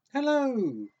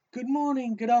Hello, good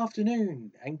morning, good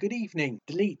afternoon, and good evening.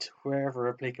 Delete wherever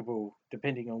applicable,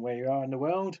 depending on where you are in the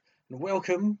world. And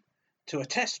welcome to a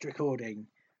test recording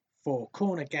for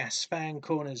Corner Gas Fan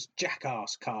Corner's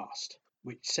Jackass Cast,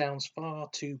 which sounds far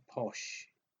too posh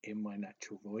in my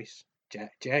natural voice.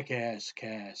 Jackass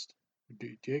Cast.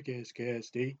 Jackass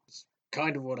Casty. It's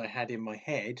kind of what I had in my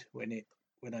head when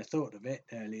I thought of it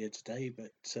earlier today,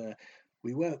 but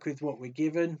we work with what we're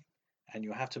given and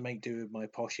you'll have to make do with my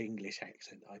posh English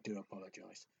accent. I do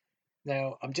apologise.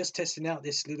 Now, I'm just testing out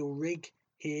this little rig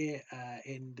here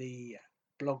in the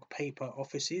blog paper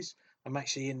offices. I'm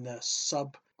actually in the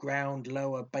sub-ground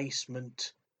lower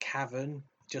basement cavern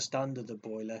just under the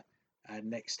boiler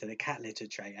next to the cat litter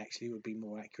tray. Actually, would be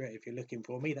more accurate. If you're looking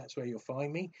for me, that's where you'll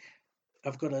find me.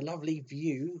 I've got a lovely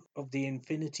view of the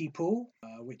infinity pool,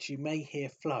 which you may hear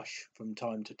flush from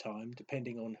time to time,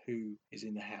 depending on who is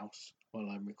in the house while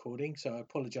I'm recording. So I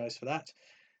apologise for that.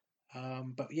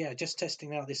 But yeah, just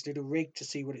testing out this little rig to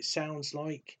see what it sounds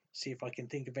like, see if I can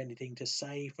think of anything to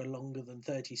say for longer than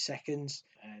 30 seconds,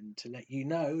 and to let you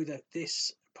know that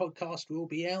this podcast will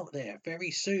be out there very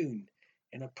soon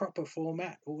in a proper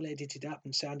format, all edited up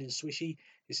and sounding swishy.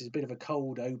 This is a bit of a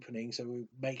cold opening, so we'll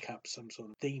make up some sort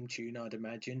of theme tune, I'd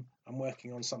imagine. I'm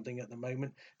working on something at the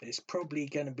moment, but it's probably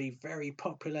going to be very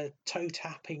popular toe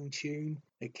tapping tune.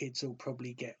 The kids will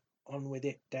probably get on with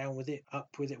it, down with it, up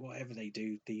with it, whatever they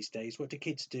do these days. What do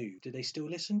kids do? Do they still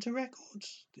listen to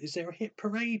records? Is there a hit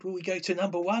parade? Will we go to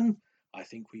number one? I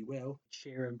think we will.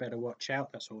 Sheeran better watch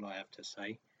out. That's all I have to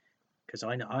say. Because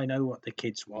I know what the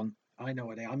kids want. I know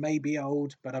what I may be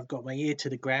old, but I've got my ear to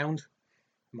the ground,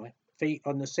 my feet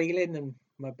on the ceiling, and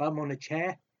my bum on a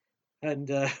chair. And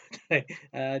so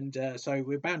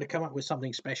we're bound to come up with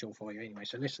something special for you anyway.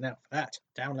 So listen out for that.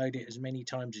 Download it as many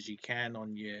times as you can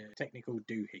on your technical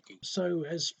doohickey. So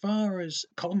as far as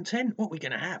content, what we're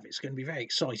going to have, it's going to be very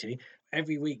exciting.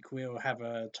 Every week we'll have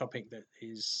a topic that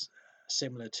is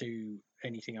similar to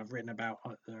anything I've written about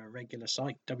at the regular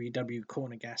site,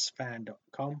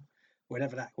 www.cornergasfan.com.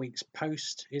 Whatever that week's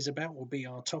post is about will be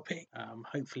our topic.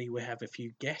 Hopefully we'll have a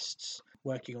few guests,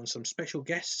 working on some special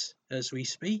guests as we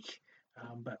speak.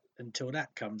 But until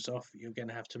that comes off, you're going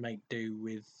to have to make do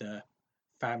with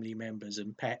family members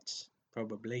and pets,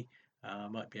 probably.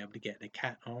 Might be able to get the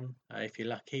cat on if you're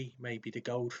lucky, maybe the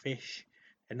goldfish.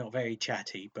 They're not very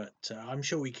chatty, but I'm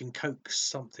sure we can coax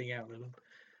something out of them.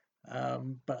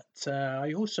 But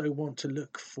I also want to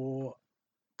look for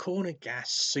Corner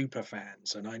Gas super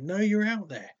fans, and I know you're out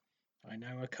there. I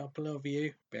know a couple of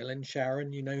you, Bill and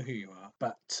Sharon, you know who you are.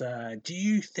 But do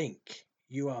you think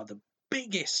you are the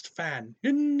biggest fan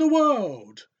in the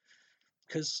world?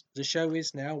 Because the show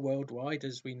is now worldwide,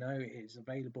 as we know. It is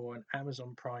available on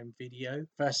Amazon Prime Video.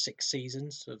 First 6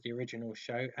 seasons of the original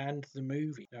show and the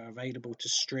movie are available to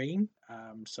stream.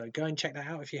 So go and check that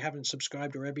out if you haven't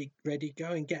subscribed already.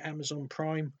 Go and get Amazon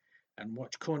Prime and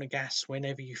watch Corner Gas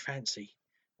whenever you fancy.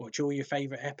 Watch all your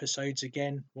favourite episodes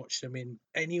again. Watch them in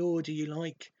any order you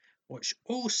like. Watch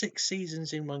all 6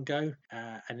 seasons in one go,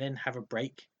 and then have a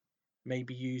break.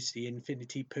 Maybe use the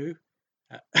infinity poo.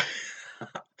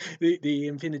 The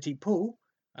infinity pool,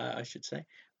 I should say.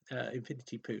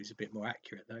 Infinity poo is a bit more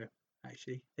accurate, though,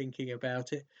 actually, thinking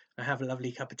about it. I have a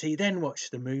lovely cup of tea, then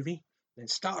watch the movie, then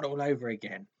start all over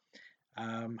again.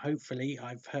 Hopefully,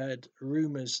 I've heard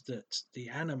rumours that the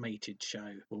animated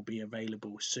show will be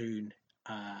available soon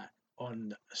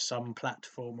on some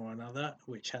platform or another,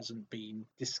 which hasn't been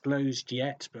disclosed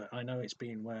yet, but I know it's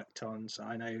being worked on. So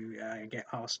I know I get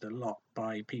asked a lot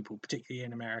by people, particularly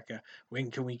in America,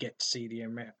 when can we get to see the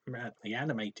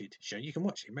animated show? You can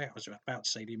watch I was about to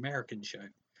say the American show.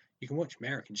 You can watch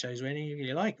American shows whenever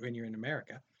you like when you're in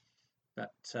America.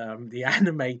 But the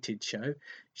animated show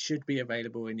should be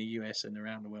available in the US and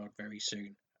around the world very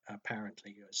soon,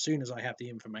 apparently. As soon as I have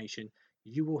the information,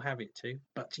 you will have it too.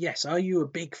 But yes, are you a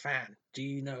big fan? Do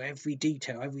you know every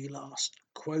detail, every last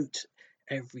quote,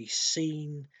 every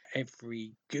scene,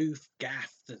 every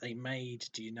gaff that they made?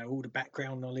 Do you know all the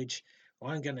background knowledge?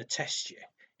 Well, I'm going to test you.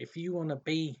 If you want to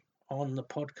be on the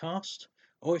podcast,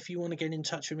 or if you want to get in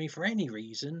touch with me for any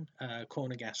reason,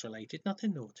 corner gas related,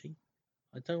 nothing naughty,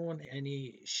 I don't want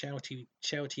any shouty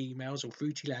emails or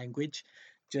fruity language.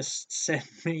 Just send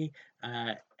me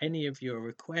any of your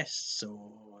requests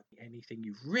or anything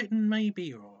you've written,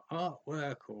 maybe, or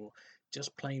artwork, or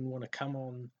just plain want to come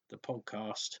on the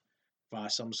podcast via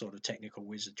some sort of technical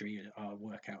wizardry I'll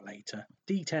work out later.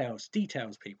 Details,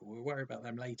 people. We'll worry about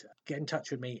them later. Get in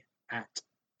touch with me at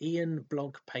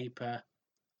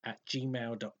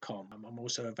ianblogpaper@gmail.com. I'm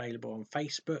also available on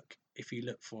Facebook. If you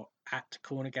look for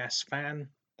 @CornerGasFan,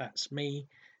 that's me.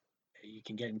 You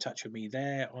can get in touch with me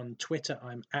there. On Twitter,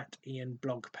 I'm at Ian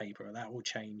Blogpaper. That will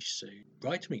change soon.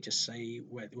 Write to me, just say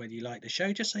whether you like the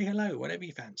show, just say hello, whatever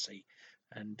you fancy.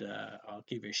 And I'll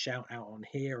give you a shout out on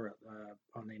here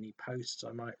on any posts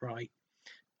I might write.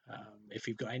 If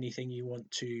you've got anything you want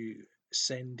to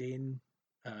send in,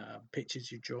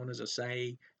 pictures you've drawn, as I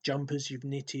say, jumpers you've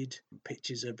knitted,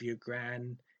 pictures of your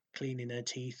gran cleaning her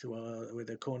teeth with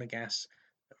a corner gas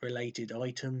related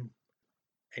item,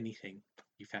 anything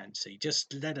you fancy,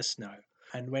 just let us know.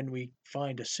 And when we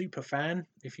find a super fan,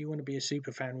 if you want to be a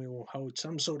super fan, we will hold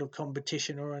some sort of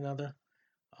competition or another,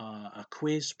 a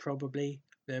quiz probably.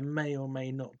 There may or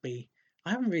may not be.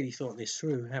 I haven't really thought this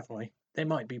through, have I? There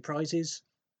might be prizes.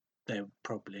 There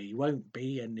probably won't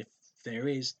be, and if there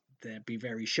is, they'd be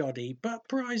very shoddy, but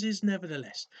prizes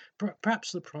nevertheless.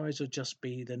 Perhaps the prize will just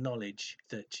be the knowledge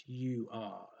that you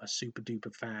are a super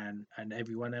duper fan, and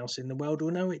everyone else in the world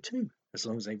will know it too, as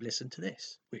long as they've listened to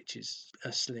this, which is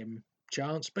a slim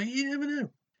chance, but you never know.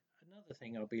 Another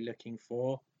thing I'll be looking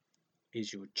for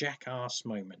is your jackass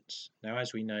moments. Now,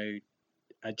 as we know,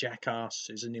 a jackass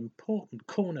is an important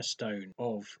cornerstone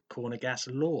of corner gas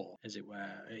lore, as it were.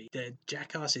 The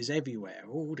jackass is everywhere,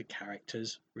 all the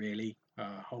characters, really,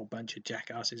 a whole bunch of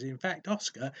jackasses. In fact,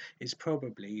 Oscar is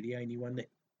probably the only one that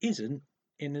isn't,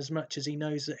 in as much as he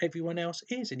knows that everyone else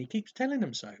is, and he keeps telling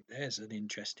them so. There's an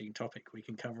interesting topic we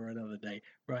can cover another day.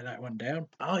 Write that one down.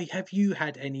 Have you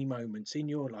had any moments in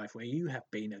your life where you have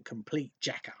been a complete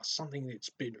jackass, something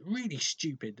that's been really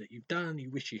stupid that you've done,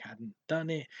 you wish you hadn't done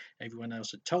it, everyone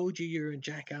else had told you you're a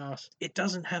jackass? It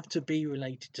doesn't have to be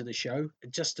related to the show,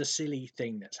 just a silly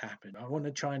thing that's happened. I want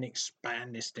to try and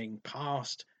expand this thing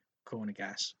past corner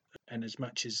gas, and as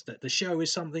much as that the show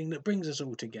is something that brings us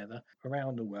all together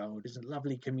around the world, is a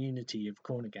lovely community of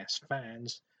corner gas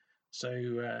fans. So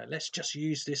let's just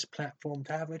use this platform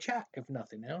to have a chat. If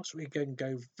nothing else, we can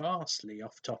go vastly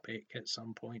off topic at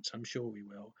some points, I'm sure we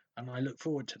will, and I look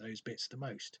forward to those bits the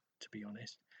most, to be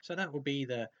honest. So that will be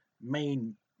the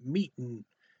main meat and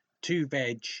two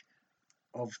veg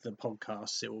of the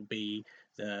podcast. It will be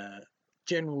the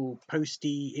general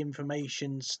posty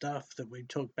information stuff that we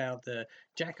talk about, the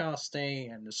jackass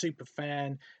thing and the super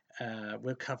fan.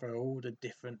 We'll cover all the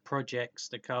different projects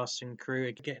the cast and crew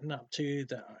are getting up to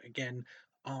that, again,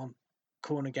 aren't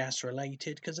corner gas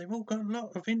related, because they've all got a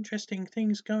lot of interesting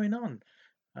things going on.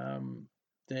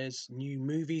 There's new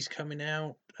movies coming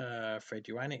out. Fred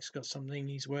Joannick's got something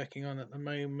he's working on at the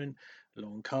moment.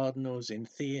 Lorne Cardinal's in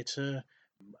theatre,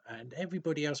 and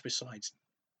everybody else besides.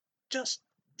 Just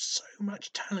so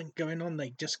much talent going on,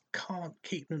 they just can't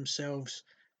keep themselves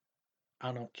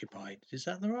unoccupied. Is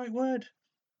that the right word?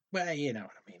 Well, you know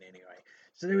what I mean anyway.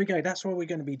 So there we go. That's what we're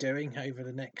going to be doing over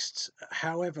the next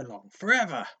however long,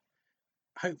 forever.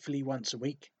 Hopefully once a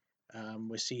week.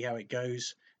 We'll see how it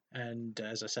goes. And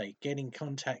as I say, get in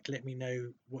contact. Let me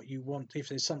know what you want. If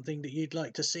there's something that you'd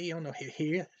like to see on or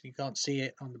hear, you can't see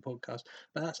it on the podcast.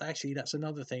 But that's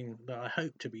another thing that I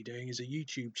hope to be doing, is a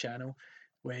YouTube channel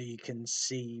where you can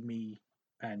see me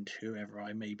and whoever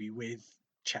I may be with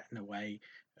chatting away.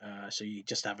 So you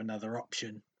just have another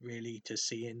option, really, to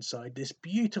see inside this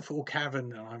beautiful cavern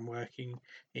that I'm working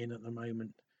in at the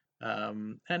moment,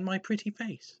 and my pretty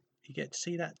face. You get to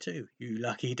see that too, you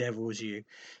lucky devils, you.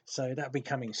 So that'll be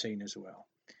coming soon as well.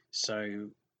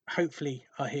 So hopefully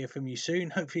I'll hear from you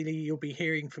soon. Hopefully you'll be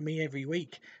hearing from me every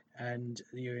week and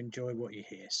you enjoy what you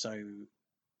hear. So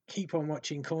keep on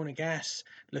watching Corner Gas.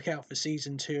 Look out for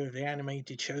season 2 of the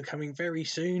animated show coming very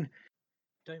soon.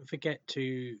 Don't forget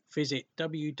to visit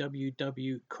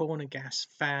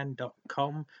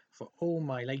www.cornergasfan.com for all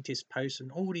my latest posts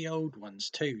and all the old ones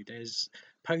too. There's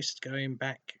posts going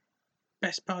back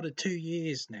best part of 2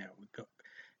 years now. We've got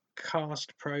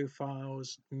cast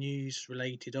profiles, news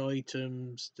related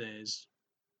items, there's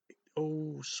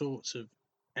all sorts of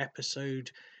episode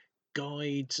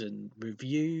guides and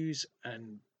reviews,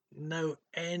 and no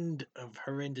end of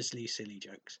horrendously silly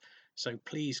jokes. So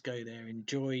please go there,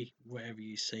 enjoy whatever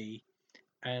you see,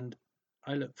 and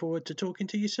I look forward to talking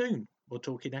to you soon, or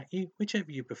talking at you,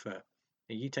 whichever you prefer.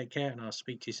 And you take care, and I'll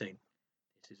speak to you soon.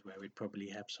 This is where we'd probably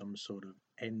have some sort of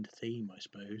end theme, I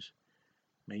suppose.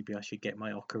 Maybe I should get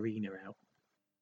my ocarina out.